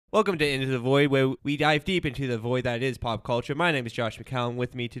Welcome to Into the Void, where we dive deep into the void that is pop culture. My name is Josh McCallum.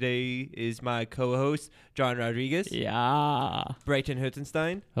 With me today is my co-host, John Rodriguez. Yeah. Brighton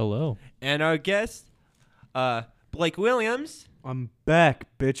Hutzenstein. Hello. And our guest, Blake Williams. I'm back,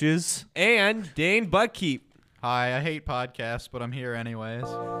 bitches. And Dane Buckkeep. Hi, I hate podcasts, but I'm here anyways.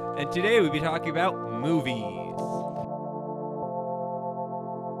 And today we'll be talking about movies.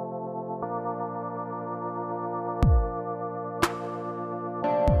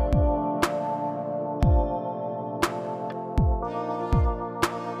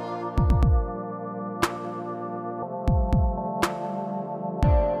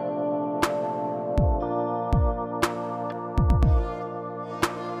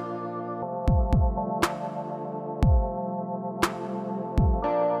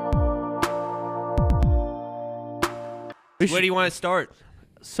 Where do you want to start?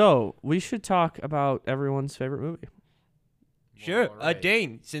 So, we should talk about everyone's favorite movie. Sure. Alright.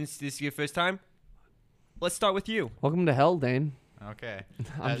 Dane, since this is your first time, let's start with you. Welcome to hell, Dane. Okay.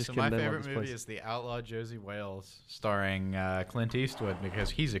 I'm just so kidding. my I love favorite this movie place. is The Outlaw Josie Wales, starring Clint Eastwood,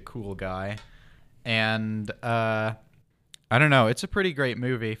 because he's a cool guy. And I don't know, it's a pretty great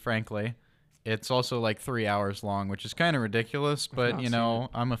movie, frankly. It's also like 3 hours long, which is kind of ridiculous, but not you seen know,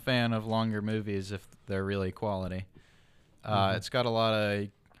 I'm a fan of longer movies if they're really quality. It's got a lot of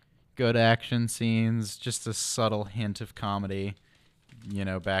good action scenes, just a subtle hint of comedy. You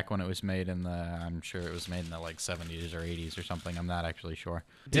know, back when it was made I'm sure it was made in the like 70s or 80s or something. I'm not actually sure.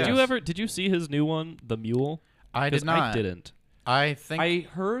 Did you see his new one, The Mule? I 'Cause did not. I didn't. I think I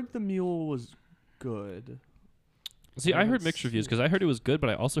heard The Mule was good. See, I I heard haven't mixed seen reviews it. because I heard it was good, but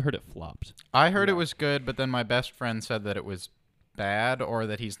I also heard it flopped. I heard it No. was good, but then my best friend said that it was bad or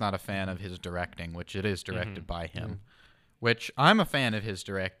that he's not a fan of his directing, which it is directed by him. Which I'm a fan of his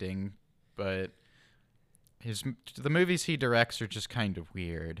directing, but the movies he directs are just kind of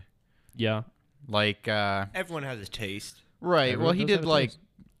weird. Yeah. Like Everyone has a taste. right, well Everyone he does have did a like taste.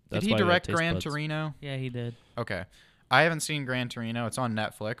 did That's he why we have direct taste Gran buds. Torino? Yeah, he did. Okay. I haven't seen Gran Torino. It's on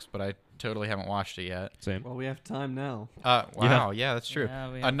Netflix, but I totally haven't watched it yet. Same. Well, we have time now. Wow, yeah, that's true.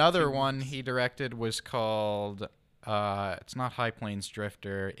 Yeah, we have Another 2 one months. he directed was called it's not High Plains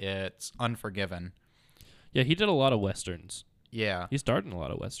Drifter, it's Unforgiven. Yeah, he did a lot of westerns. Yeah. He starred in a lot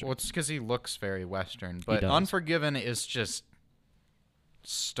of westerns. Well, it's because he looks very Western, but does. Unforgiven is just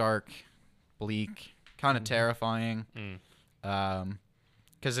stark, bleak, kind of terrifying.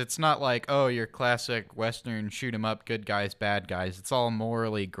 Because it's not like, oh, your classic Western shoot 'em up, good guys, bad guys. It's all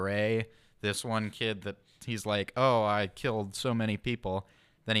morally gray. This one kid that he's like, oh, I killed so many people.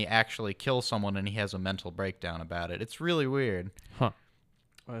 Then he actually kills someone and he has a mental breakdown about it. It's really weird. Huh.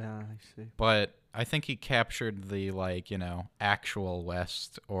 Oh, yeah, I see. But I think he captured the, like, you know, actual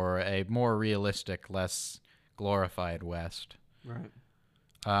West or a more realistic, less glorified West. Right.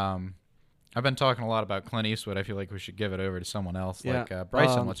 I've been talking a lot about Clint Eastwood. I feel like we should give it over to someone else. Yeah, Like,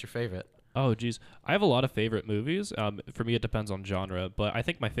 Bryson, what's your favorite? Oh, geez. I have a lot of favorite movies. For me, it depends on genre, but I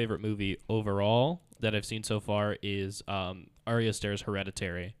think my favorite movie overall that I've seen so far is Ari Aster's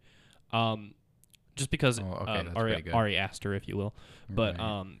Hereditary. Just because Oh, okay, that's pretty good. Ari Aster, if you will. But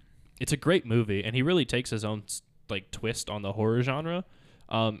Right. it's a great movie, and he really takes his own like twist on the horror genre,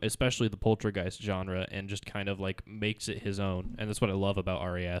 especially the poltergeist genre, and just kind of like makes it his own. And that's what I love about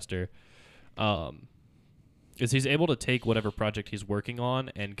Ari Aster. Is he's able to take whatever project he's working on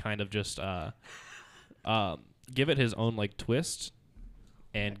and kind of just give it his own like twist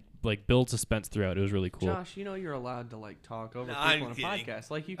and like build suspense throughout. It was really cool. Josh, you know you're allowed to like talk over No, people I'm on a kidding. podcast.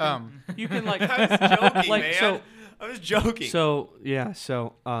 Like you can, you can like. I was joking, Like, man. so- I was joking. So yeah,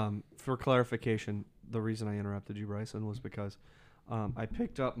 so for clarification, the reason I interrupted you, Bryson, was because I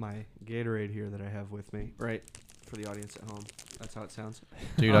picked up my Gatorade here that I have with me, right, for the audience at home. That's how it sounds.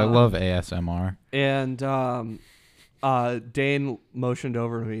 Dude, I love ASMR. And Dane motioned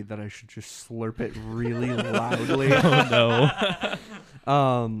over to me that I should just slurp it really loudly. Oh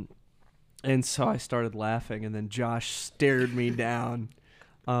no. And so I started laughing, and then Josh stared me down.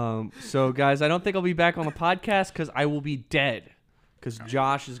 So guys, I don't think I'll be back on the podcast because I will be dead because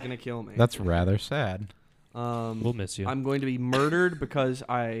Josh is gonna kill me. That's rather sad. We'll miss you. I'm going to be murdered because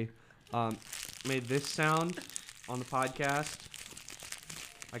I made this sound on the podcast.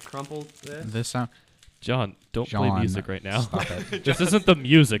 I crumpled this. This sound. John, don't play John, music right now. Stop it. This isn't the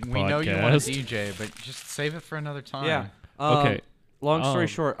music We podcast. know you want to DJ, but just save it for another time. Yeah. Okay. Long story Um,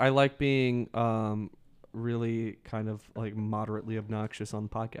 short, I like being really kind of like moderately obnoxious on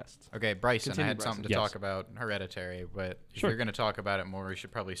podcasts. Okay, Bryson, Continue, I had something to Yes. talk about Hereditary, but if Sure. you're going to talk about it more, we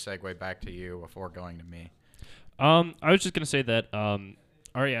should probably segue back to you before going to me. I was just gonna say that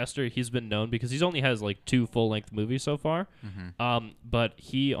Ari Aster, he's been known because he's only has like 2 full-length movies so far. But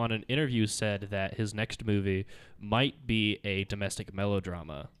he, on an interview, said that his next movie might be a domestic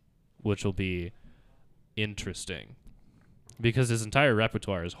melodrama, which will be interesting because his entire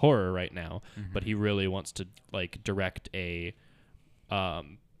repertoire is horror right now. But he really wants to like direct a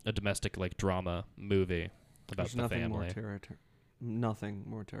domestic like drama movie about There's the nothing family. Nothing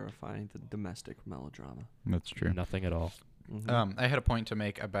more terrifying than domestic melodrama. That's true. Nothing at all. I had a point to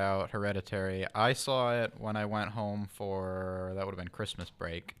make about Hereditary. I saw it when I went home for, that would have been Christmas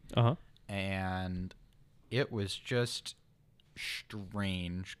break, and it was just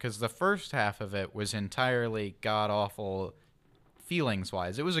strange because the first half of it was entirely god-awful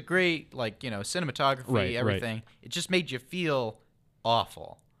feelings-wise. It was a great, like, cinematography, everything. Right. It just made you feel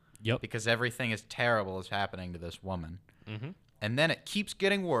awful. Yep. Because everything is terrible is happening to this woman. And then it keeps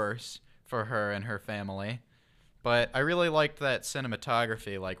getting worse for her and her family. But I really liked that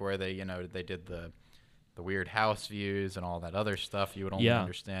cinematography, like where they, they did the weird house views and all that other stuff you would only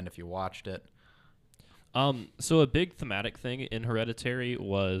understand if you watched it. So a big thematic thing in Hereditary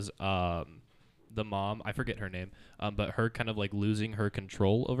was the mom, I forget her name, but her kind of like losing her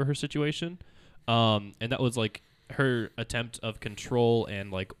control over her situation. And that was like her attempt of control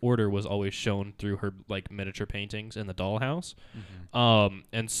and like order was always shown through her like miniature paintings in the dollhouse.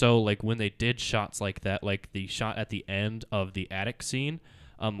 And so like when they did shots like that, like the shot at the end of the attic scene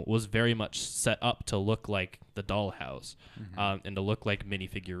was very much set up to look like the dollhouse and to look like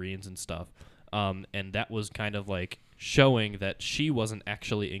minifigurines and stuff. And that was kind of like showing that she wasn't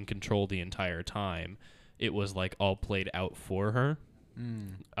actually in control the entire time. It was like all played out for her.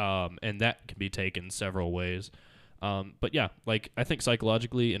 And that can be taken several ways. But yeah, like I think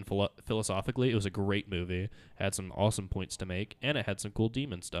psychologically and philosophically, it was a great movie. Had some awesome points to make, and it had some cool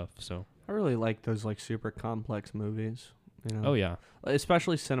demon stuff. So I really like those like super complex movies. Oh yeah,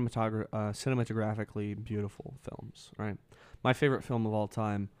 especially cinematographically beautiful films. Right, my favorite film of all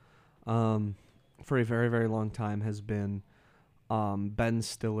time, for a very very long time, has been Ben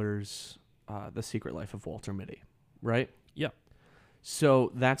Stiller's The Secret Life of Walter Mitty. Right. Yeah.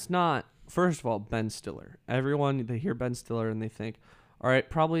 So that's not. First of all, Ben Stiller. Everyone, they hear Ben Stiller and they think, all right,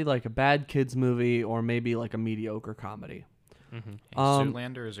 probably like a bad kids movie or maybe like a mediocre comedy.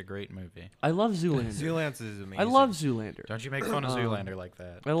 Zoolander is a great movie. I love Zoolander. Zoolander is amazing. I love Zoolander. Don't you make fun of Zoolander like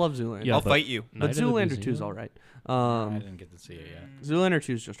that. I love Zoolander. Yeah, I'll fight you. But Zoolander 2 is all right. I didn't get to see it yet. Zoolander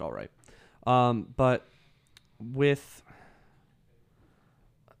 2 is just all right. But with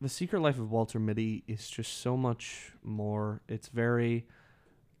The Secret Life of Walter Mitty is just so much more. It's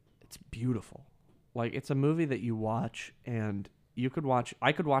beautiful. Like, it's a movie that you watch and I could watch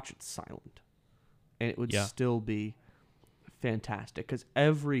it silent and it would still be fantastic because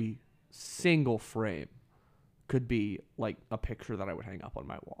every single frame could be like a picture that I would hang up on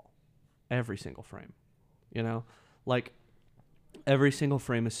my wall. Every single frame, like every single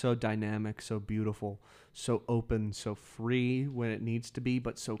frame is so dynamic, so beautiful, so open, so free when it needs to be,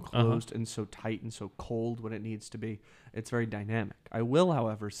 but so closed and so tight and so cold when it needs to be. It's very dynamic. I will,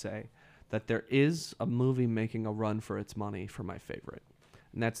 however, say that there is a movie making a run for its money for my favorite,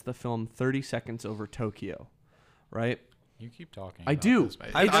 and that's the film 30 Seconds Over Tokyo, right? You keep talking. I do. This,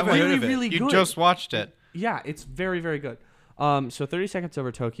 It's I've really, heard of it. really good. You just watched it. Yeah, it's very, very good. So 30 Seconds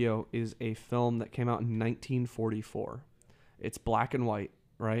Over Tokyo is a film that came out in 1944. It's black and white,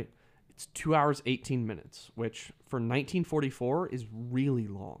 right? It's 2 hours, 18 minutes, which for 1944 is really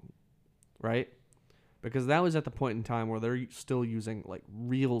long, right? Because that was at the point in time where they're still using like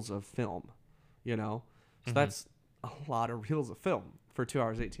reels of film, So that's a lot of reels of film for 2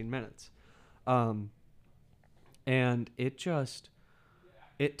 hours, 18 minutes. And it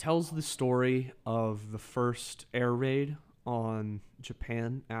tells the story of the first air raid on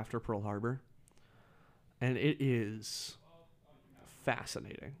Japan after Pearl Harbor. And it is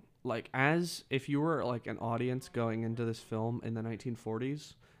fascinating. Like, as if you were like an audience going into this film in the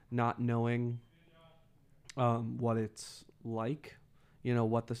 1940s, not knowing what it's like,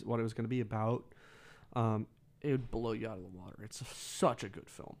 what it was going to be about, it would blow you out of the water. It's such a good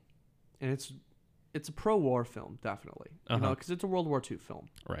film. And it's a pro-war film, definitely, because it's a World War II film.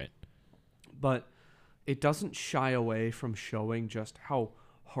 Right. But it doesn't shy away from showing just how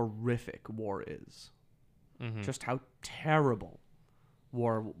horrific war is. Just how terrible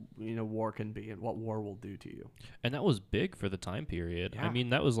war can be and what war will do to you. And that was big for the time period. Yeah. I mean,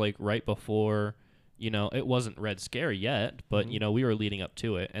 that was like right before, it wasn't Red Scare yet, but we were leading up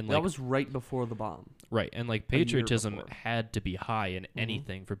to it. And like that was right before the bomb. Right. And like A year patriotism before. had to be high in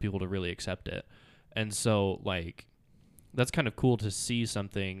anything for people to really accept it. And so like that's kind of cool to see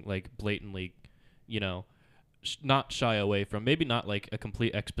something like blatantly, not shy away from, maybe not like a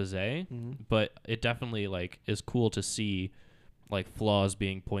complete expose, but it definitely like is cool to see like flaws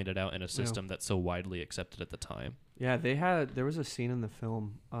being pointed out in a system that's so widely accepted at the time. Yeah, there was a scene in the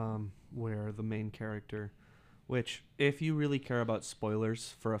film where the main character, which if you really care about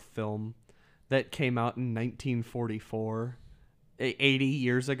spoilers for a film that came out in 1944, 80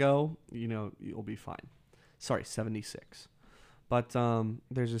 years ago, you'll be fine. Sorry, 76. But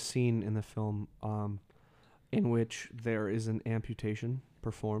there's a scene in the film in which there is an amputation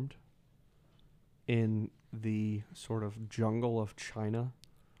performed in the sort of jungle of China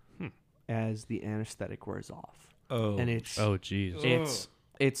as the anesthetic wears off. Oh. And it's jeez.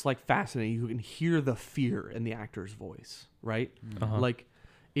 it's like fascinating. You can hear the fear in the actor's voice, right? Uh-huh. Like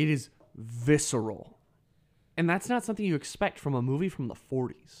it is visceral. And that's not something you expect from a movie from the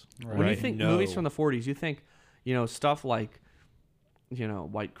 40s. When you Right. think No. movies from the 40s, you think, stuff like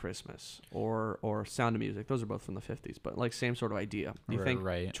White Christmas or Sound of Music. Those are both from the 50s, but like same sort of idea. You think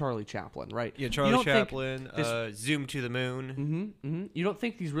Right. Charlie Chaplin, right? Yeah, You Charlie don't think Chaplin, this- Zoom to the Moon. You don't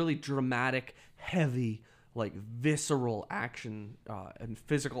think these really dramatic, heavy, like visceral action and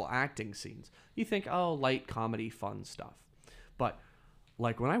physical acting scenes. You think, oh, light comedy, fun stuff. But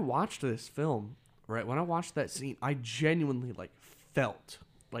like when I watched this film, right, when I watched that scene, I genuinely like felt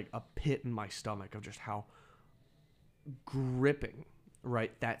like a pit in my stomach of just how gripping,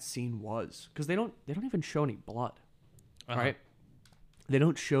 right, that scene was. Because they don't even show any blood, right? They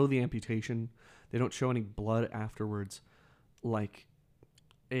don't show the amputation. They don't show any blood afterwards. Like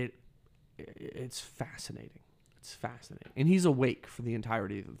it's fascinating. It's fascinating. And he's awake for the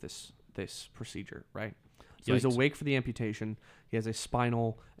entirety of this procedure, right? So he's Yikes. awake for the amputation. He has a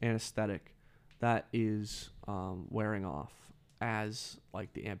spinal anesthetic that is wearing off as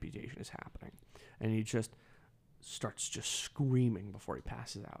like the amputation is happening. And he just starts just screaming before he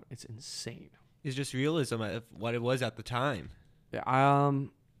passes out. It's insane. It's just realism of what it was at the time. Yeah,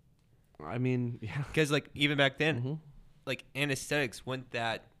 I mean, yeah. Because like even back then, Mhm. like anesthetics weren't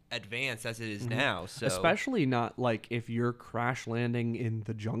that advanced as it is now. So Especially not like if you're crash landing in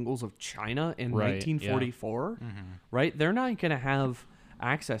the jungles of China in Right, 1944, right? They're not going to have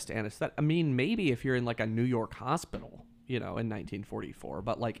access to anesthetic. I mean, maybe if you're in like a New York hospital, in 1944,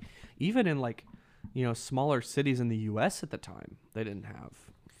 but like even in like, smaller cities in the U.S. at the time, they didn't have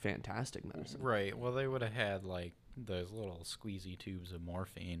fantastic medicine. Right. Well, they would have had like those little squeezy tubes of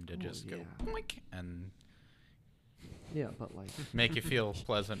morphine to just go yeah. boink and Yeah, but like, make you feel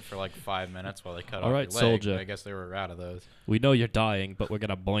pleasant for like 5 minutes while they cut All off right, your leg. soldier. I guess they were out of those. We know you're dying, but we're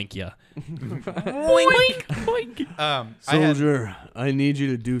gonna boink you. boink, boink. soldier, I need you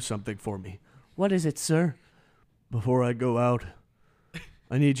to do something for me. What is it, sir? Before I go out,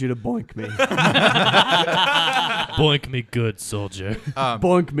 I need you to boink me. Boink me good, soldier.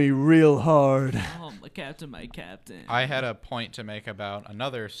 Boink me real hard. Oh, my captain. I had a point to make about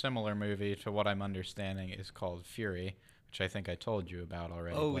another similar movie to what I'm understanding is called Fury, which I think I told you about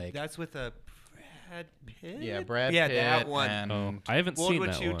already. Oh, Blake. that's with a Brad Pitt. Yeah, Brad yeah, Pitt. that one. And, Oh, I haven't World seen War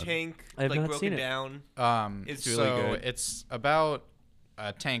that II one. tank, I have like not broken seen it. down. It's really so good. it's about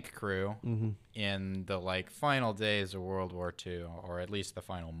a tank crew Mm-hmm. in the like final days of World War II, or at least the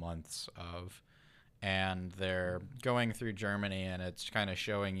final months of, and they're going through Germany, and it's kind of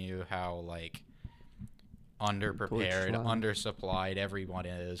showing you how like underprepared, Deutschland. undersupplied everyone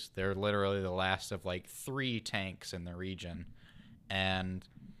is. They're literally the last of like 3 tanks in the region, and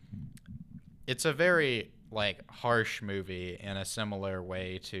it's a very like harsh movie in a similar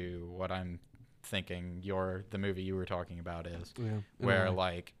way to what I'm thinking the movie you were talking about is, Yeah. where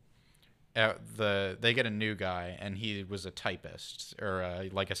like they get a new guy and he was a typist or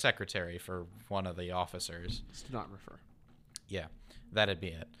like a secretary for one of the officers. Let's not refer. Yeah, that'd be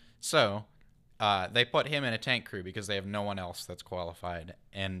it. So they put him in a tank crew because they have no one else that's qualified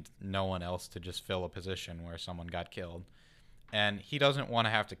and no one else to just fill a position where someone got killed. And he doesn't want to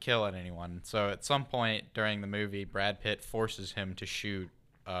have to kill anyone. So at some point during the movie, Brad Pitt forces him to shoot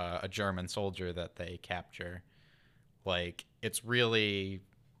a German soldier that they capture. Like, it's really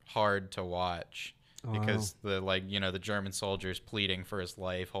hard to watch because the German soldier's pleading for his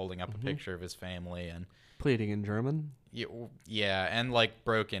life, holding up a picture of his family, and Pleading in German. yeah, and like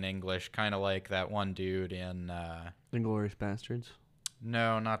broken English, kind of like that one dude in Inglourious Bastards.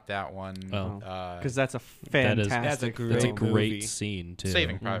 no, not that one. Oh. Because that's a That is- fantastic That's a film. great movie. scene too.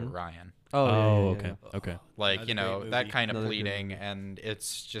 Saving Private Ryan. Oh, yeah, Oh, yeah, okay, yeah. okay. Like, That's a great that movie. kind of Another good pleading, movie. and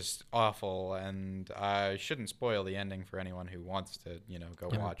it's just awful, and I shouldn't spoil the ending for anyone who wants to, go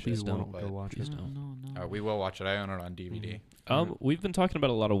Yeah, watch please it. don't. Won't but, go watch Please it. don't. we will watch it. I own it on DVD. We've been talking about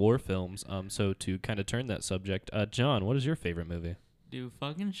a lot of war films. So to kind of turn that subject, John, what is your favorite movie? Dude,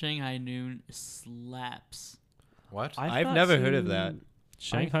 fucking Shanghai Noon slaps. What? I've not never heard of seen- that.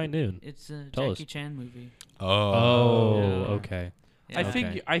 Shanghai Noon. It's a Tell us. Jackie Chan movie. Oh, Yeah. okay. I Yeah.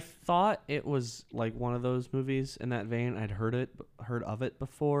 think I thought it was like one of those movies in that vein. I'd heard of it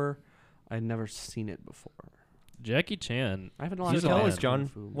before. I'd never seen it before. Jackie Chan. I haven't He's watched a Tell man. us, John, Kung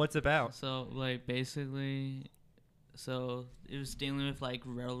Fu. what's it about? So like basically, so it was dealing with like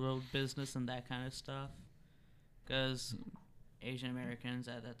railroad business and that kind of stuff, because Asian Americans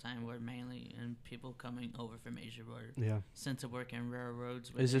at that time were mainly and people coming over from Asia were Yeah. sent to work in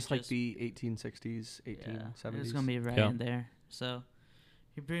railroads. where Is they this like just- the 1860s, 1870s? It's gonna be right Yeah. in there. So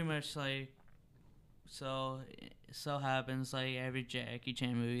he pretty much like so happens like every Jackie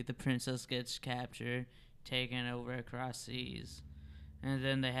Chan movie, the princess gets captured, taken over across seas, and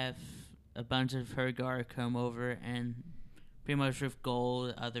then they have a bunch of her guard come over and pretty much with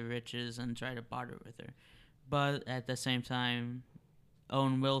gold, other riches, and try to barter with her. But at the same time,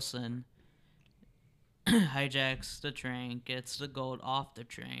 Owen Wilson hijacks the train, gets the gold off the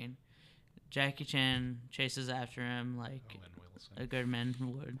train. Jackie Chan chases after him like a good man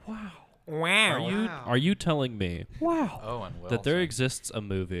would. Wow. Wow. Are you telling me Wow. Owen Wilson. that there exists a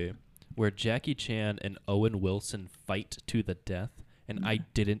movie where Jackie Chan and Owen Wilson fight to the death, and I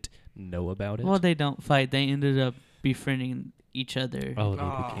didn't know about it? Well, they don't fight. They ended up befriending each other. Oh, they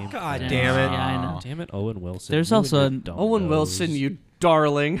Oh, became God friends. damn it. Yeah, I know. Damn it, Owen Wilson. There's You and also your an dumb Owen nose. Wilson, you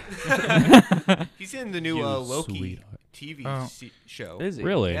darling. He's in the new You Loki sweetheart. TV Oh. show. Is he?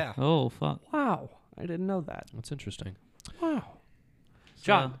 Really? Yeah. Oh fuck. Wow. I didn't know that. That's interesting. Wow.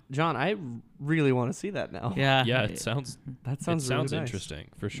 So, John, I really want to see that now. Yeah. Yeah, it sounds That sounds really nice. interesting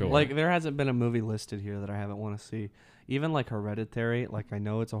for sure. Like there hasn't been a movie listed here that I haven't want to see. Even like Hereditary, like I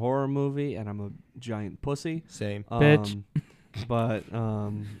know it's a horror movie and I'm a giant pussy. Same. Bitch. But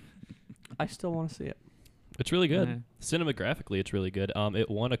I still want to see it. It's really good. Yeah. Cinematographically, it's really good. It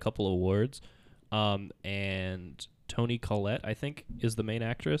won a couple awards, and Toni Collette, I think, is the main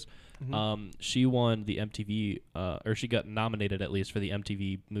actress. She won the MTV, or she got nominated at least for the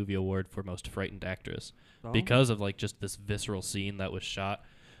MTV Movie Award for Most Frightened Actress because of like just this visceral scene that was shot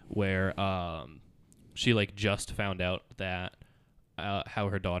where she like just found out that how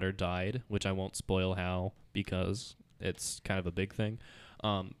her daughter died, which I won't spoil how because it's kind of a big thing.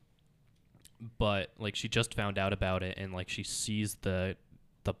 But like she just found out about it and like she sees the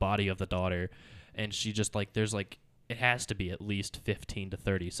body of the daughter and she just like there's like it has to be at least 15 to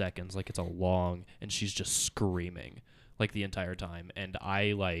 30 seconds, like it's a long, and she's just screaming like the entire time, and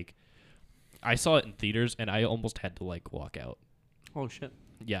I saw it in theaters and I almost had to like walk out. Oh shit.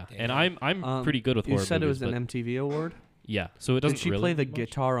 Yeah. Damn. And I'm pretty good with You horror said movies, it was but an MTV award? yeah, so it doesn't Did she really play the much.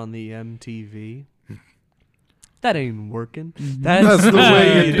 guitar on the MTV? That ain't working. That's the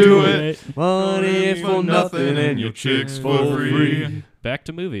way you do it. Money for nothing and your chicks for free. Back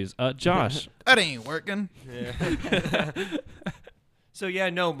to movies. Josh. That ain't working. Yeah. So yeah,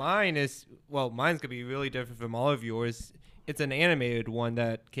 no, mine's gonna be really different from all of yours. It's an animated one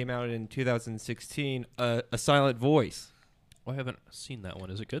that came out in 2016. A Silent Voice. I haven't seen that one.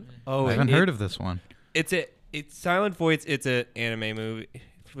 Is it good? Oh, I haven't heard of this one. It's Silent Voice. It's an anime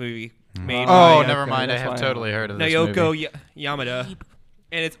movie made Oh, by never okay, mind. I that's have why I totally heard of this Naoko movie. Yamada,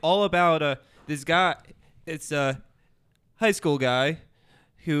 and it's all about this guy. It's a high school guy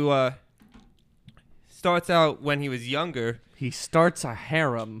who starts out when he was younger. He starts a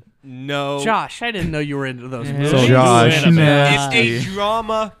harem. No, Josh, I didn't know you were into those Yeah. movies. So Josh, Anime. nasty. it's a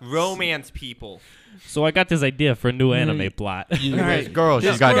drama romance people. So I got this idea for a new anime plot. This girl,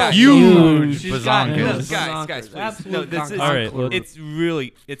 This she's got girl- huge She's got bazonkas. Guys, please. Absolute No, this is All right, well-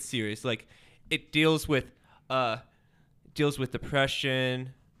 it's serious. Like it deals with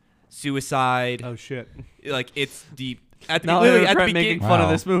depression, suicide. Oh shit! Like it's deep. At the, Now I literally, at the regret making beginning, fun of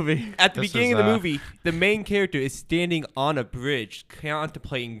Wow. this movie. at the This beginning is, of the movie, the main character is standing on a bridge,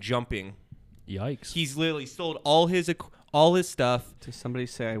 contemplating jumping. Yikes. He's literally sold all his stuff. Does somebody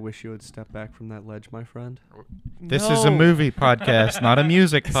say, "I wish you would step back from that ledge, my friend"? This is a movie podcast, not a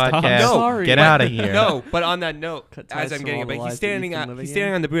music Stop. podcast. No. Sorry. Get out of here. No, but on that note, Cut ties as I'm from getting all it, the but lives he's that standing Ethan living he's standing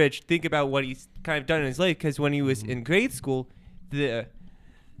in. on the bridge. Think about what he's kind of done in his life. Because when he was in grade school, there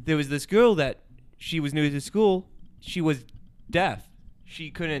was this girl that she was new to school. She was deaf.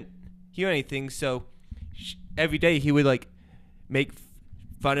 She couldn't hear anything. So every day he would like make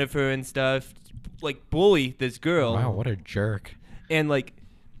fun of her and stuff, like bully this girl. Wow, what a jerk. And like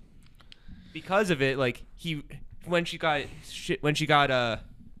because of it, like when she got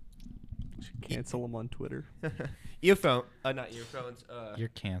Cancel him on Twitter. not earphones. You're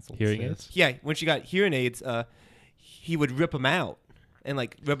canceled. Hearing sis. aids? Yeah, when she got hearing aids, he would rip them out. and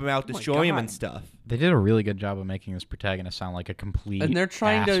like rip him out, Oh my destroy him and God. stuff. They did a really good job of making this protagonist sound like a complete And they're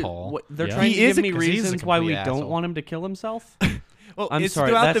trying asshole. to they're Yeah. trying He to is give a- me 'cause he's a reasons why we complete don't asshole. want him to kill himself. Well, I'm it's sorry,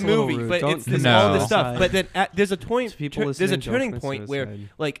 throughout that's the a little movie, rude. but Don't- it's there's No. all this stuff. Suicide. But then there's a point. People There's a listening don't turning commit point where suicide.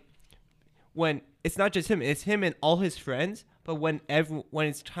 like when it's not just him, it's him and all his friends. But when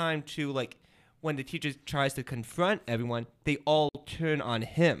it's time to like when the teacher tries to confront everyone, they all turn on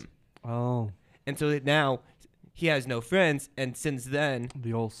him, Oh, and so that now he has no friends. And since then,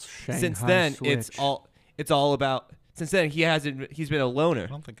 the old Shanghai it's all about. Since then, he's been a loner. I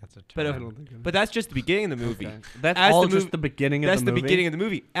don't think that's a But term. But that's just the beginning of the movie. Okay. That's As all the just mov- the beginning of That's the the movie. beginning of the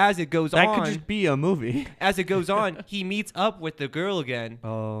movie. As it goes That on, could just be a movie. as it goes on, he meets up with the girl again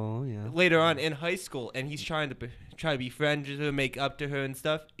Oh yeah. later on in high school, and he's trying to be friends with her, make up to her and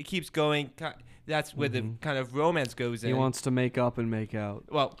stuff. It keeps going. That's where the kind of romance goes in. He wants to make up and make out.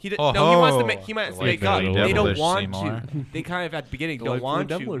 Well, he Oh no, he wants to ho. make. He wants to Like make up. that, They don't devilish want Seymour. to. They kind of at the beginning don't Delightfully want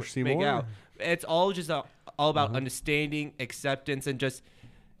devilish, to make Seymour. out. It's all just all about Uh-huh. understanding, acceptance, and just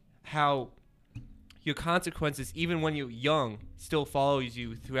how your consequences, even when you're young, still follows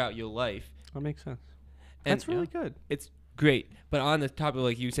you throughout your life. That makes sense. And That's really good. it's great. But on the topic,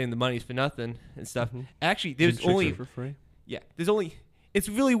 like you were saying, the money's for nothing and stuff. Mhm. Actually, there's Chicks are only for free. there's only. It's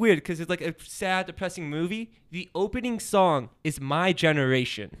really weird because it's like a sad, depressing movie. The opening song is "My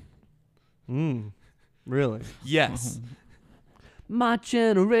Generation." Really? Yes. My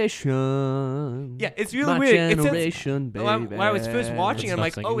generation. Yeah, it's really My weird. It sounds- generation, baby. When I was first watching it, I'm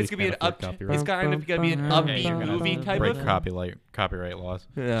Let's like, not oh, sing. it's gonna be an We can't up. afford It's kind of gonna be an copyright. upbeat Okay, you're gonna movie have to type break of. copyright laws.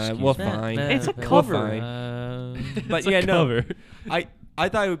 We're fine. It's a We're cover. fine. But It's a yeah, no. cover. I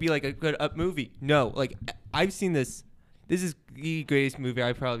thought it would be like a good up movie. No, like I've seen this. This is the greatest movie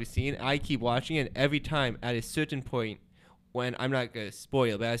I've probably seen. I keep watching it every time at a certain point when I'm not gonna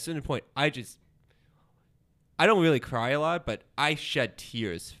spoil, but at a certain point I don't really cry a lot, but I shed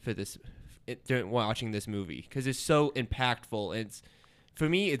tears for this during watching this movie because it's so impactful. And for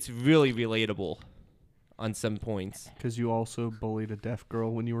me, it's really relatable on some points. Because you also bullied a deaf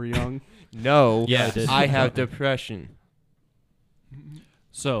girl when you were young. No, Yeah, I did. I have depression.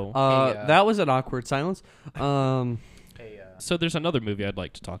 So, That was an awkward silence. so there's another movie I'd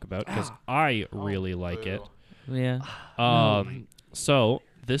like to talk about because I really like it. Yeah. So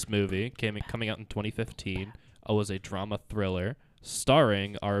this movie coming out in 2015 was a drama thriller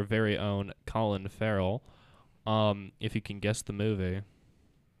starring our very own Colin Farrell. If you can guess the movie,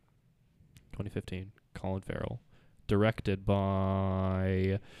 2015, Colin Farrell, directed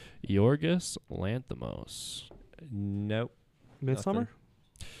by Yorgos Lanthimos. Nope. Midsummer?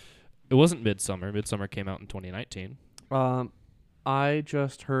 It wasn't Midsummer. Midsummer came out in 2019. I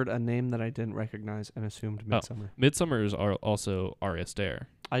just heard a name that I didn't recognize and assumed Midsummer. Midsummer is also Ari Aster.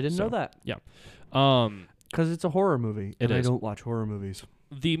 I didn't know So- that. Um, Because it's a horror movie. It and is. I don't watch horror movies.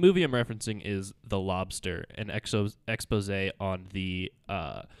 The movie I'm referencing is The Lobster, an expose on the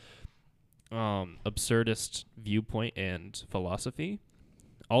absurdist viewpoint and philosophy.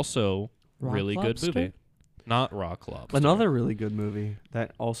 Also, Rock really Lobster? good movie. Not Rock Lobster. Another really good movie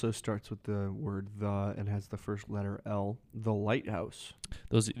that also starts with the word the and has the first letter L. The Lighthouse.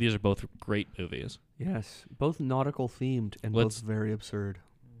 These are both great movies. Yes. Both nautical themed and Let's- both very absurd.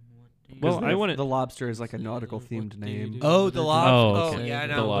 Well, 'Cause I wanna- The Lobster is like a nautical themed name. Oh, the lobster. Oh, Oh, okay. yeah, I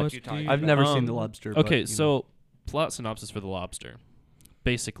The know what Lobster. you're talking I've about. never seen The Lobster. but, Okay, you know. so plot synopsis for The Lobster.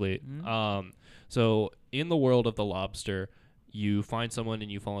 Basically, Mhm. so in the world of The Lobster, you find someone and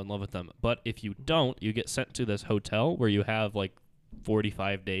you fall in love with them. But if you don't, you get sent to this hotel where you have like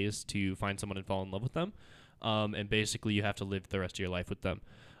 45 days to find someone and fall in love with them. And basically, you have to live the rest of your life with them.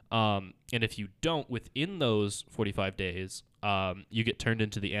 And if you don't, within those 45 days, you get turned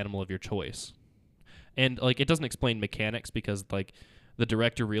into the animal of your choice. And like, it doesn't explain mechanics because like the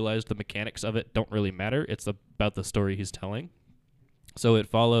director realized the mechanics of it don't really matter. It's about the story he's telling. So it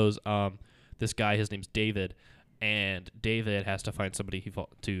follows this guy. His name's David, and David has to find somebody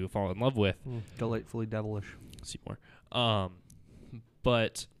to fall in love with. Delightfully devilish. Seymour.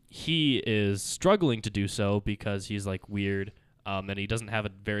 But he is struggling to do so because he's like weird, and he doesn't have a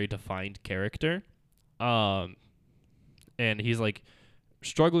very defined character. And he's like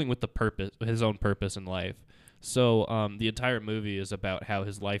struggling with his own purpose in life. So the entire movie is about how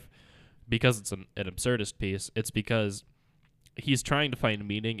his life, because it's an absurdist piece, it's because he's trying to find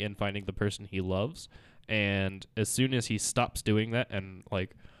meaning in finding the person he loves. And as soon as he stops doing that and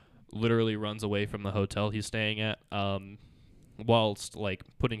like literally runs away from the hotel he's staying at, whilst like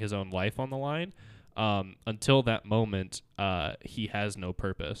putting his own life on the line, until that moment, he has no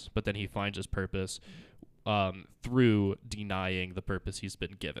purpose. But then he finds his purpose through denying the purpose he's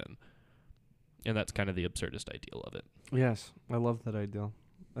been given. And that's kind of the absurdist ideal of it. Yes, I love that ideal.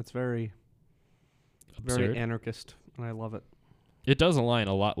 That's very Absurd. anarchist, and I love it. It does align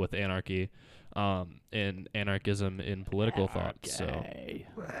a lot with anarchy, and anarchism in political thought. So,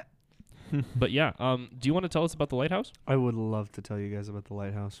 but yeah, do you want to tell us about The Lighthouse? I would love to tell you guys about The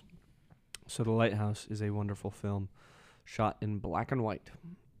Lighthouse. So The Lighthouse is a wonderful film shot in black and white.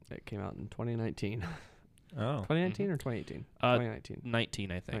 It came out in 2019. Oh. 2019 or 2018? 2019.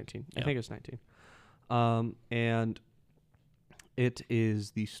 19, I think. 19. Yeah. I think it's 19. And it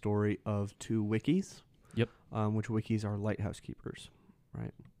is the story of two wikis. Yep. Which wikis are lighthouse keepers,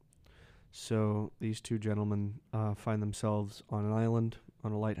 right? So these two gentlemen find themselves on an island,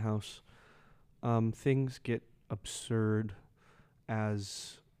 on a lighthouse. Things get absurd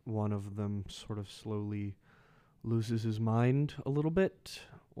as one of them sort of slowly loses his mind a little bit,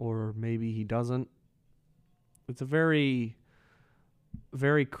 or maybe he doesn't. It's a very,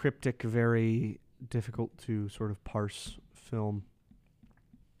 very cryptic, very difficult to sort of parse film.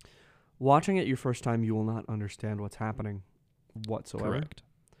 Watching it your first time, you will not understand what's happening whatsoever. Correct.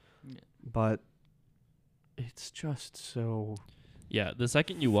 But it's just so... Yeah, the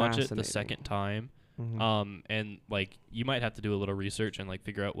second you watch it the Fascinating. second time, and like you might have to do a little research and like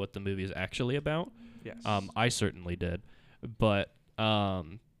figure out what the movie is actually about. Yes. I certainly did, but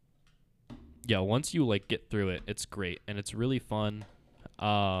yeah, once you like get through it, it's great and it's really fun.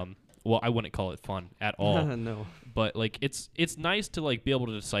 Well, I wouldn't call it fun at all, No. but like it's nice to like be able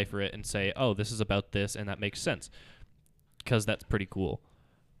to decipher it and say, oh, this is about this, and that makes sense, because that's pretty cool.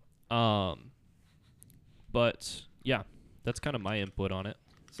 But yeah, that's kind of my input on it.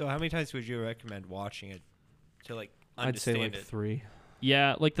 So how many times would you recommend watching it to like I'd say understand like it? 3.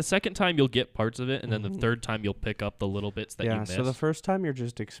 Yeah, like the second time you'll get parts of it, and then the Mhm. third time you'll pick up the little bits that you Yeah, missed. so the first time you're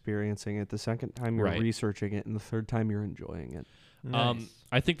just experiencing it, the second time you're Right. researching it, and the third time you're enjoying it. Nice.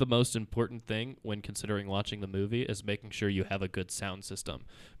 I think the most important thing when considering watching the movie is making sure you have a good sound system,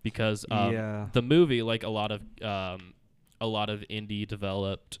 because Yeah. the movie, like a lot of indie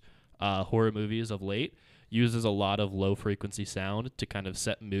developed horror movies of late, uses a lot of low frequency sound to kind of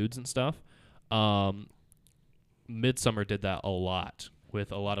set moods and stuff. Midsummer did that a lot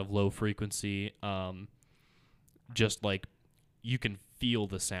with a lot of low frequency. Just like you can feel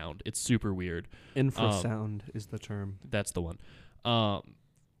the sound. It's super weird. Infrasound is the term. That's the one.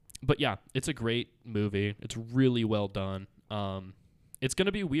 But yeah, it's a great movie. It's really well done. It's going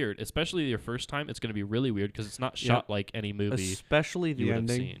to be weird, especially your first time. It's going to be really weird because it's not shot like any movie Especially you the would have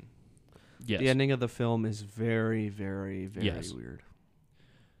ending. seen. Yes, The ending of the film is very, very, very Yes. weird.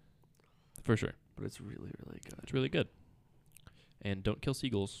 for sure. But it's really, really good. It's really good. And don't kill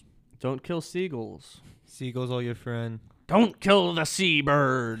seagulls. Don't kill seagulls. Seagulls all your friend. Don't kill the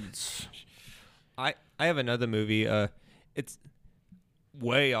seabirds. I have another movie. It's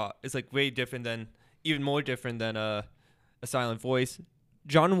way off. It's like way different than, even more different than A Silent Voice.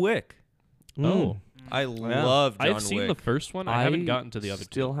 John Wick. Oh. I love John Wick. I've seen the first one. I haven't gotten to the other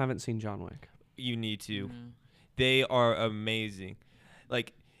Still two. haven't seen John Wick. You need to. Yeah. They are amazing.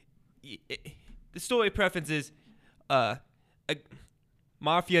 Like, the story preference is, a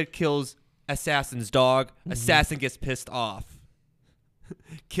mafia kills assassin's dog. Assassin gets pissed off,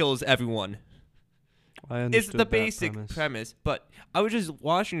 kills everyone. I It's understood the that basic premise. But I was just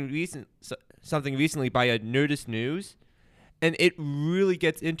watching something recently by Nerdist News, and it really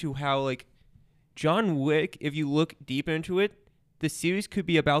gets into how like John Wick, if you look deep into it, the series could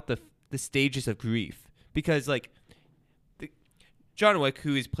be about the stages of grief, because like John Wick,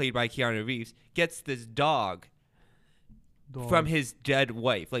 who is played by Keanu Reeves, gets this dog from his dead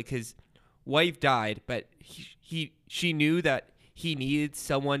wife. Like his wife died, but she knew that he needed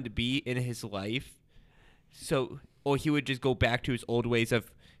someone to be in his life, so or he would just go back to his old ways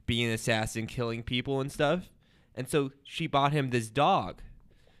of being an assassin, killing people and stuff. And so she bought him this dog,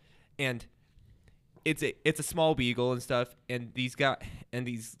 and it's a small beagle and stuff. And these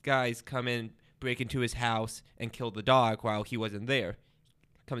guys come in, break into his house, and kill the dog while he wasn't there.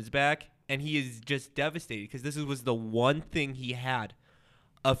 Comes back, and he is just devastated because this was the one thing he had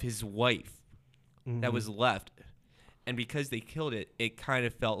of his wife that was left. And because they killed it, it kind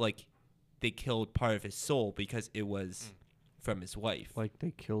of felt like they killed part of his soul because it was from his wife. Like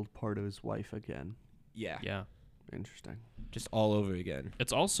they killed part of his wife again. Yeah. Yeah. Interesting. Just all over again.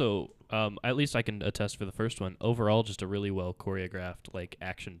 It's also, at least I can attest for the first one, overall just a really well choreographed like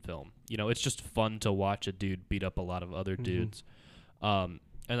action film. You know, it's just fun to watch a dude beat up a lot of other dudes. And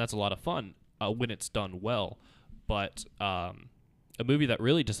that's a lot of fun when it's done well. But a movie that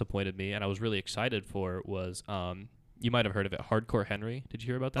really disappointed me and I was really excited for was, you might have heard of it, Hardcore Henry. Did you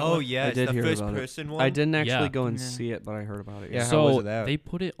hear about that Oh, one? yeah. I did the hear first about it. person one. I didn't actually Yeah. go and Yeah. see it, but I heard about it. Yeah, how So was it out? they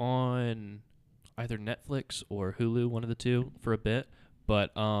put it on either Netflix or Hulu, one of the two, for a bit.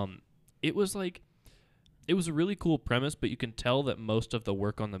 But it was like it was a really cool premise, but you can tell that most of the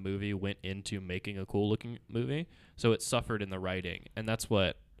work on the movie went into making a cool looking movie. So it suffered in the writing, and that's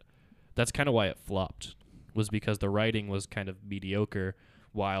kind of why it flopped, was because the writing was kind of mediocre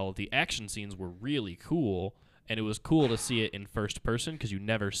while the action scenes were really cool, and it was cool to see it in first person because you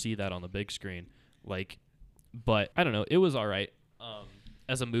never see that on the big screen. Like, but I don't know, it was all right.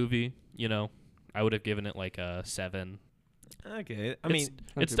 As a movie, I would have given it like a 7. Okay, I mean,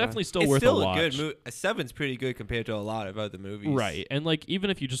 it's definitely still it's worth still a watch. good movie. A 7's pretty good compared to a lot of other movies. Right, and like even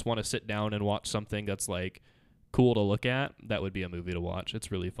if you just want to sit down and watch something that's like cool to look at, that would be a movie to watch.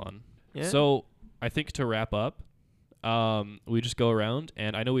 It's really fun. Yeah. So I think to wrap up, we just go around,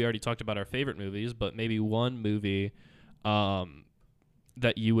 and I know we already talked about our favorite movies, but maybe one movie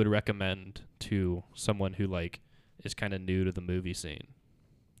that you would recommend to someone who like is kind of new to the movie scene,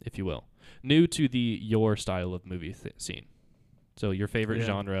 if you will, new to your style of movie scene. So your favorite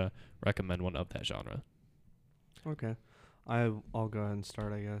genre, recommend one of that genre. Okay. I'll go ahead and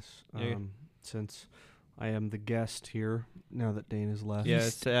start, I guess. Yeah. Since I am the guest here, now that Dane has left. Yeah,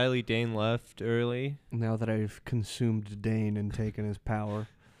 sadly Dane left early. Now that I've consumed Dane and taken his power.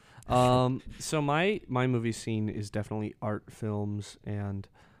 So my movie scene is definitely art films and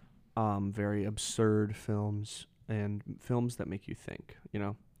very absurd films and films that make you think,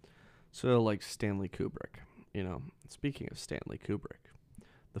 So like Stanley Kubrick, Speaking of Stanley Kubrick,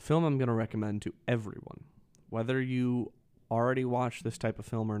 the film I'm going to recommend to everyone, whether you already watched this type of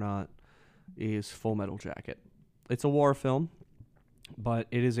film or not, is Full Metal Jacket. It's a war film, but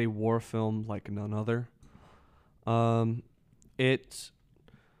it is a war film like none other. It's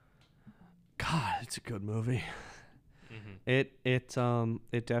a good movie. Mm-hmm.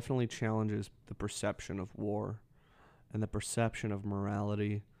 It definitely challenges the perception of war and the perception of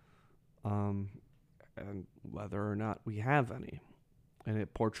morality, and whether or not we have any. And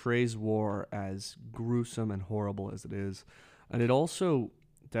it portrays war as gruesome and horrible as it is. And it also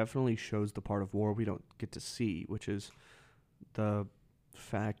definitely shows the part of war we don't get to see, which is the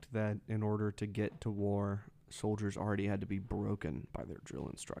fact that in order to get to war, soldiers already had to be broken by their drill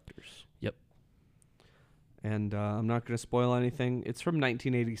instructors. Yep. And I'm not going to spoil anything. It's from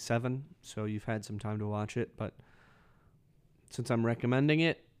 1987, so you've had some time to watch it. But since I'm recommending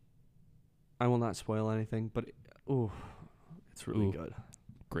it, I will not spoil anything. But, it's really good.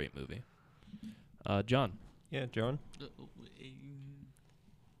 Great movie. John. Yeah, John.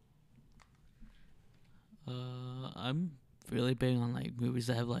 I'm really big on like movies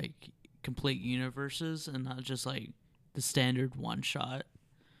that have like complete universes and not just like the standard one shot.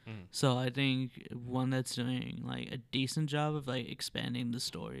 So I think one that's doing like a decent job of like expanding the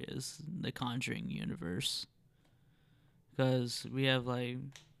story is the Conjuring universe, because we have like,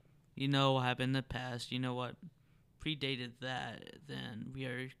 what happened in the past, what predated that, then we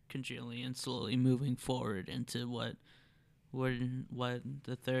are continually and slowly moving forward into what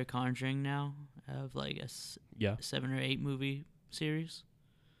the third Conjuring now have like a 7 or 8 movie series.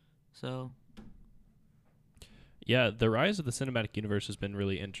 So yeah, the rise of the cinematic universe has been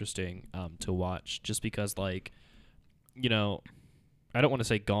really interesting to watch, just because like, I don't want to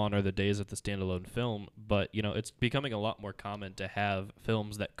say gone are the days of the standalone film, but it's becoming a lot more common to have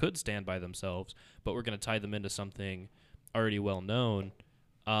films that could stand by themselves, but we're going to tie them into something already well known.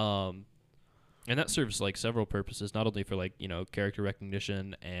 And that serves like several purposes, not only for like, character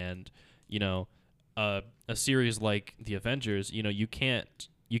recognition and, a series like The Avengers, you can't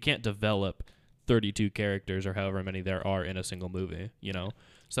develop 32 characters or however many there are in a single movie, So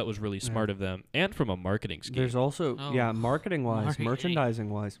that was really smart of them, and from a marketing scheme. There's also, marketing-wise,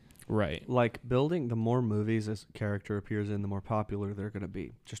 merchandising-wise. Right. Like building, the more movies this character appears in, the more popular they're going to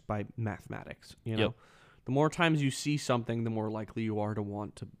be, just by mathematics, Yep. The more times you see something, the more likely you are to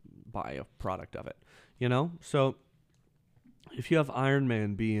want to buy a product of it, So if you have Iron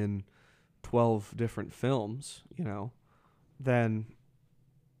Man be in 12 different films, then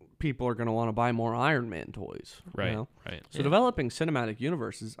people are going to want to buy more Iron Man toys. Right. Right. So developing cinematic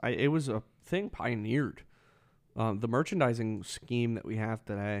universes, it was a thing pioneered. The merchandising scheme that we have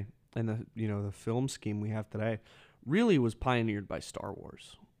today, and the film scheme we have today, really was pioneered by Star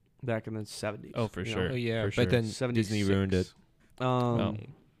Wars back in the 70s. Oh, for sure. Oh yeah, For but then 76. Disney ruined it.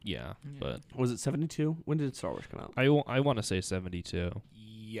 Yeah, but Was it 72? When did Star Wars come out? I want to say 72.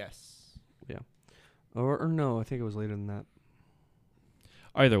 Yes. Or no, I think it was later than that.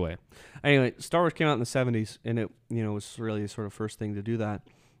 Either way. Anyway, Star Wars came out in the 70s, and it was really the sort of first thing to do that.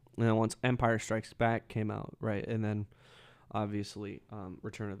 And then once Empire Strikes Back came out, right, and then obviously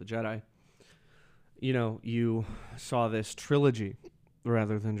Return of the Jedi, you saw this trilogy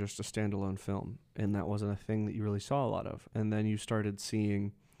rather than just a standalone film, and that wasn't a thing that you really saw a lot of. And then you started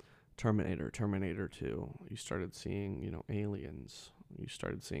seeing Terminator 2. You started seeing, Aliens. You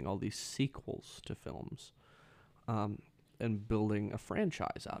started seeing all these sequels to films, and building a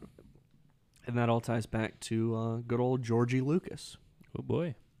franchise out of it. And that all ties back to good old Georgie Lucas. Oh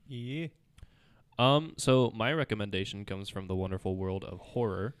boy. Yeah. So my recommendation comes from the wonderful world of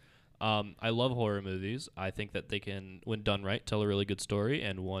horror. I love horror movies. I think that they can, when done right, tell a really good story,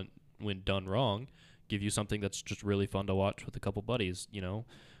 and when done wrong, give you something that's just really fun to watch with a couple buddies.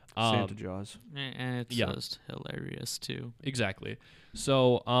 Santa Jaws. And it's Yeah. just hilarious too. Exactly.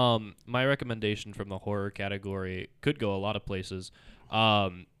 So, my recommendation from the horror category could go a lot of places,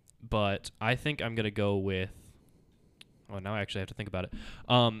 but I think I'm gonna go with. Oh, now I actually have to think about it.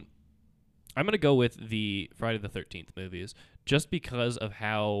 I'm gonna go with the Friday the 13th movies, just because of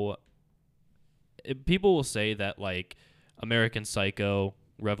how people will say that like American Psycho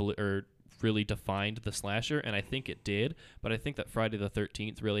really defined the slasher, and I think it did, but I think that Friday the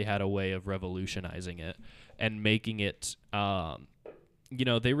 13th really had a way of revolutionizing it and making it,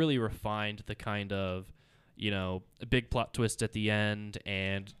 they really refined the kind of, a big plot twist at the end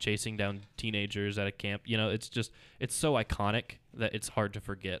and chasing down teenagers at a camp. It's so iconic that it's hard to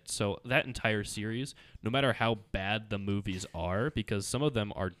forget. So that entire series, no matter how bad the movies are, because some of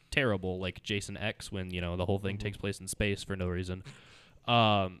them are terrible, like Jason X, when, the whole thing takes place in space for no reason.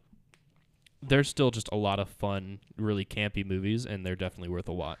 There's still just a lot of fun, really campy movies, and they're definitely worth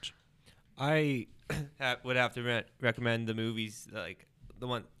a watch. I would have to recommend the movies, like the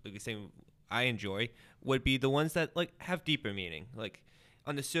one like the same I enjoy would be the ones that like have deeper meaning. Like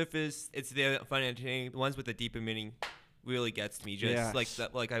on the surface, it's there, fun, entertaining. The ones with the deeper meaning really gets me. Just Yes. like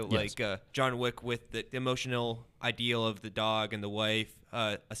that, like I Yes. like John Wick with the emotional ideal of the dog and the wife.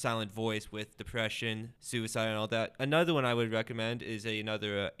 A silent voice with depression, suicide, and all that. Another one I would recommend is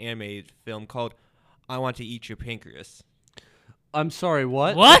another animated film called "I Want to Eat Your Pancreas." I'm sorry,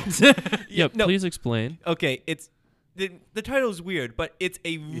 what? What? Yeah, no. please explain. Okay, it's the title is weird, but it's a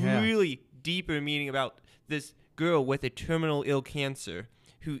Yeah. really deeper meaning about this girl with a terminal ill cancer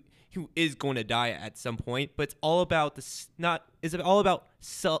who is going to die at some point. But it's all about the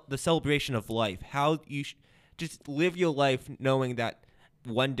celebration of life. How you just live your life knowing that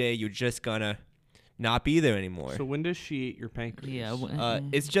one day you're just gonna not be there anymore. So when does she eat your pancreas? Yeah.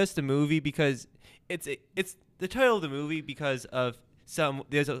 It's just a movie because it's the title of the movie because of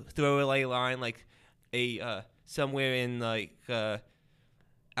there's a throwaway line like somewhere in like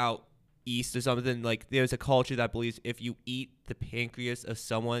out east or something, like there's a culture that believes if you eat the pancreas of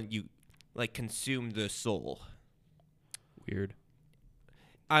someone, you like consume their soul. Weird.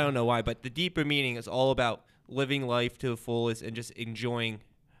 I don't know why, but the deeper meaning is all about living life to the fullest and just enjoying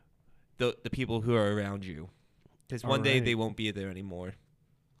the people who are around you, because one day Alright. they won't be there anymore.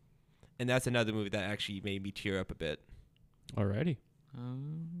 And that's another movie that actually made me tear up a bit. Alrighty.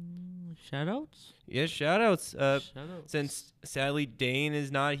 Shoutouts. Yeah, shout outs. Shoutouts. Since sadly Dane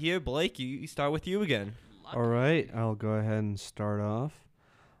is not here, Blake, you start with you again. All right, I'll go ahead and start off.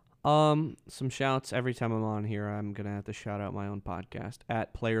 Some shouts. Every time I'm on here, I'm gonna have to shout out my own podcast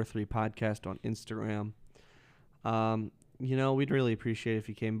at Player3 Podcast on Instagram. We'd really appreciate if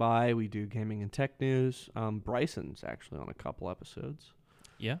you came by. We do gaming and tech news. Bryson's actually on a couple episodes.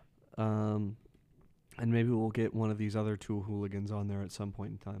 Yeah. And maybe we'll get one of these other two hooligans on there at some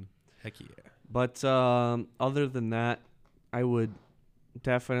point in time. Heck yeah. But other than that, I would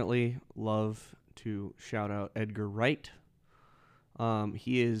definitely love to shout out Edgar Wright.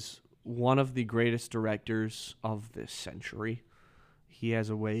 He is one of the greatest directors of this century. He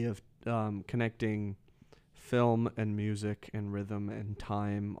has a way of connecting film and music and rhythm and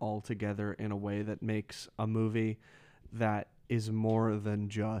time all together in a way that makes a movie that is more than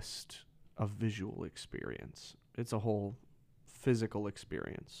just a visual experience. It's a whole physical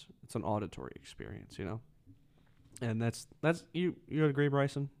experience. It's an auditory experience, And that's you agree,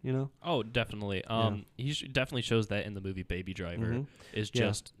 Bryson, Oh, definitely. He definitely shows that in the movie Baby Driver. Mhm. Is Yeah.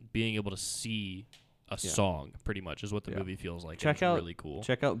 just being able to see a song, pretty much, is what the Yeah. movie feels like. Check It's out- really cool.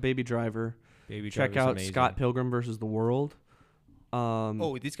 Check out Baby Driver. Baby Check Driver's out amazing. Scott Pilgrim versus the World.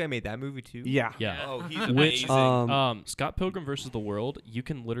 Oh, this guy made that movie too? Yeah. Yeah. Oh, he's Which amazing. Scott Pilgrim versus the World, you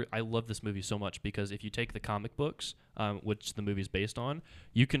can literally, I love this movie so much because if you take the comic books, which the movie's based on,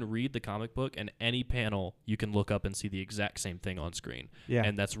 you can read the comic book and any panel you can look up and see the exact same thing on screen. Yeah.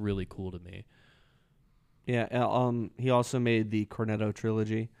 And that's really cool to me. Yeah. He also made the Cornetto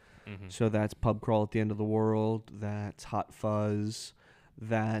trilogy. Mm-hmm. So that's Pub Crawl at the End of the World. That's Hot Fuzz.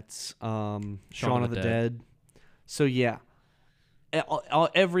 That's Shaun of the Dead. So yeah,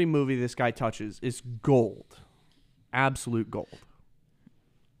 every movie this guy touches is gold, absolute gold.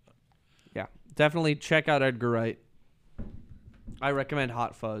 Definitely check out Edgar Wright. I recommend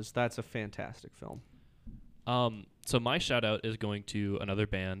Hot Fuzz. That's a fantastic film. So my shout out is going to another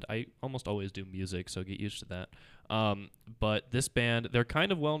band. I almost always do music, so get used to that. But this band, they're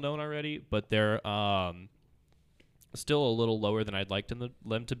kind of well known already, but they're still a little lower than I'd like them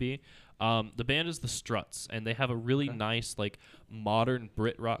to be. The band is the Struts, and they have a really nice, like, modern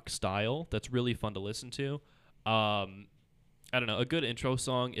Brit rock style that's really fun to listen to. I don't know. A good intro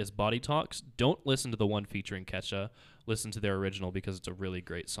song is Body Talks. Don't listen to the one featuring Kesha. Listen to their original because it's a really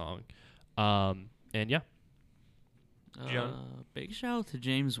great song. And yeah. John? Big shout out to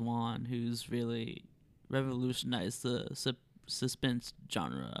James Wan, who's really revolutionized the suspense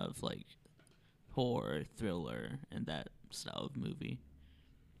genre of like horror, thriller, and that style of movie.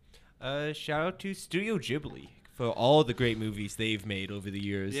 Shout out to Studio Ghibli for all the great movies they've made over the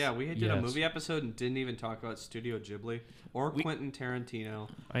years. Yeah, we did a Yes. movie episode and didn't even talk about Studio Ghibli or Quentin Tarantino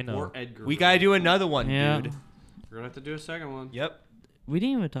I know. or Edgar We Wright. gotta do another one, Yeah. dude. We're gonna have to do a second one. Yep. We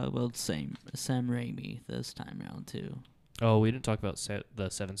didn't even talk about Sam Raimi this time around too. Oh, we didn't talk about the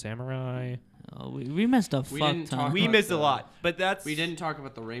Seven Samurai. Oh, we missed a We fuck didn't ton. talk We about missed a the- lot, but that's We didn't talk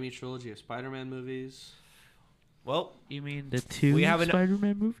about the Raimi trilogy of Spider-Man movies. Well, You mean the two We have an-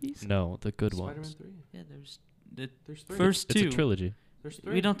 Spider-Man movies? No, the good Spider-Man ones. 3. Yeah, there's the There's 3. first It's two. a trilogy. There's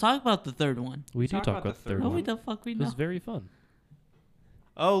 3. We don't talk about the third one. We do talk talk about about the the third third Oh, one. we the fuck we It know. was very fun.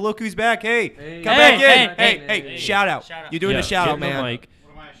 oh, look who's back. Hey, Hey. come Hey, back in. hey, Hey, hey, shout out. shout out. You're doing Yeah, a shout get out, in the man. mic,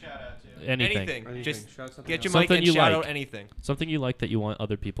 What am I a shout out to? anything. Anything. Just Shout something get your out. mic Something and you shout like. out anything. Something you like that you want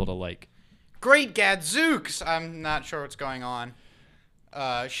other people to like. Great Gadzooks! I'm not sure what's going on.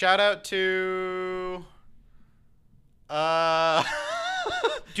 Shout out to.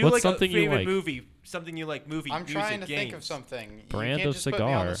 Do What's like something a you favorite like? movie. Something you like. Movie. I'm trying to music, think of games. something. Brand you can't of just put me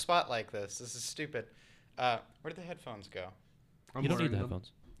on the cigar. spot like this. This is stupid. Where did the headphones go? I'm You don't need wearing the them.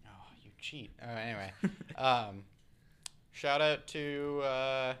 headphones. Oh, you cheat. Anyway, shout out to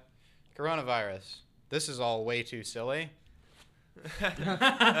coronavirus. This is all way too silly.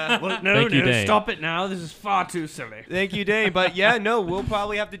 Well, no, Thank you, Dane. stop it now. This is far too silly. Thank you, Dane. But yeah, no, we'll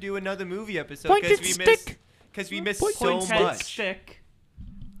probably have to do another movie episode Pointed because we missed so Pointed much. stick.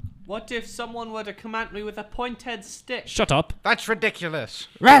 What if someone were to come at me with a pointed stick? Shut up. That's ridiculous.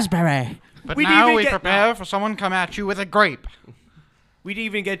 Raspberry. But We didn't now even we get- prepare for someone come at you with a grape. We didn't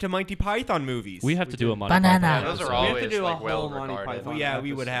even get to Monty Python movies. We have to do a Monty Banana. Python Those are episode. all- We have to Always, do like, a well whole Monty regarded. Python. Well, yeah,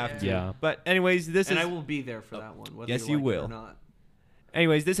 we would have episode. to. Yeah. But anyways, this And is. I will be there for that one. Whether Yes, you you like it or will. not.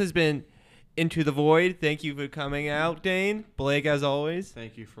 Anyways, this has been Into the Void. Thank you for coming out, Dane. Blake, as always.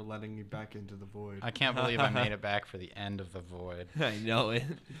 Thank you for letting me back into the void. I can't believe I made it back for the end of the void. I know it.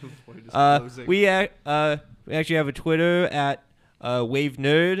 The void is closing. We actually have a Twitter at Wave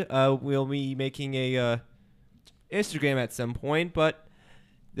Nerd. We'll be making a Instagram at some point, but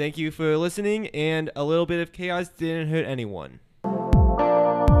thank you for listening. And a little bit of chaos didn't hurt anyone.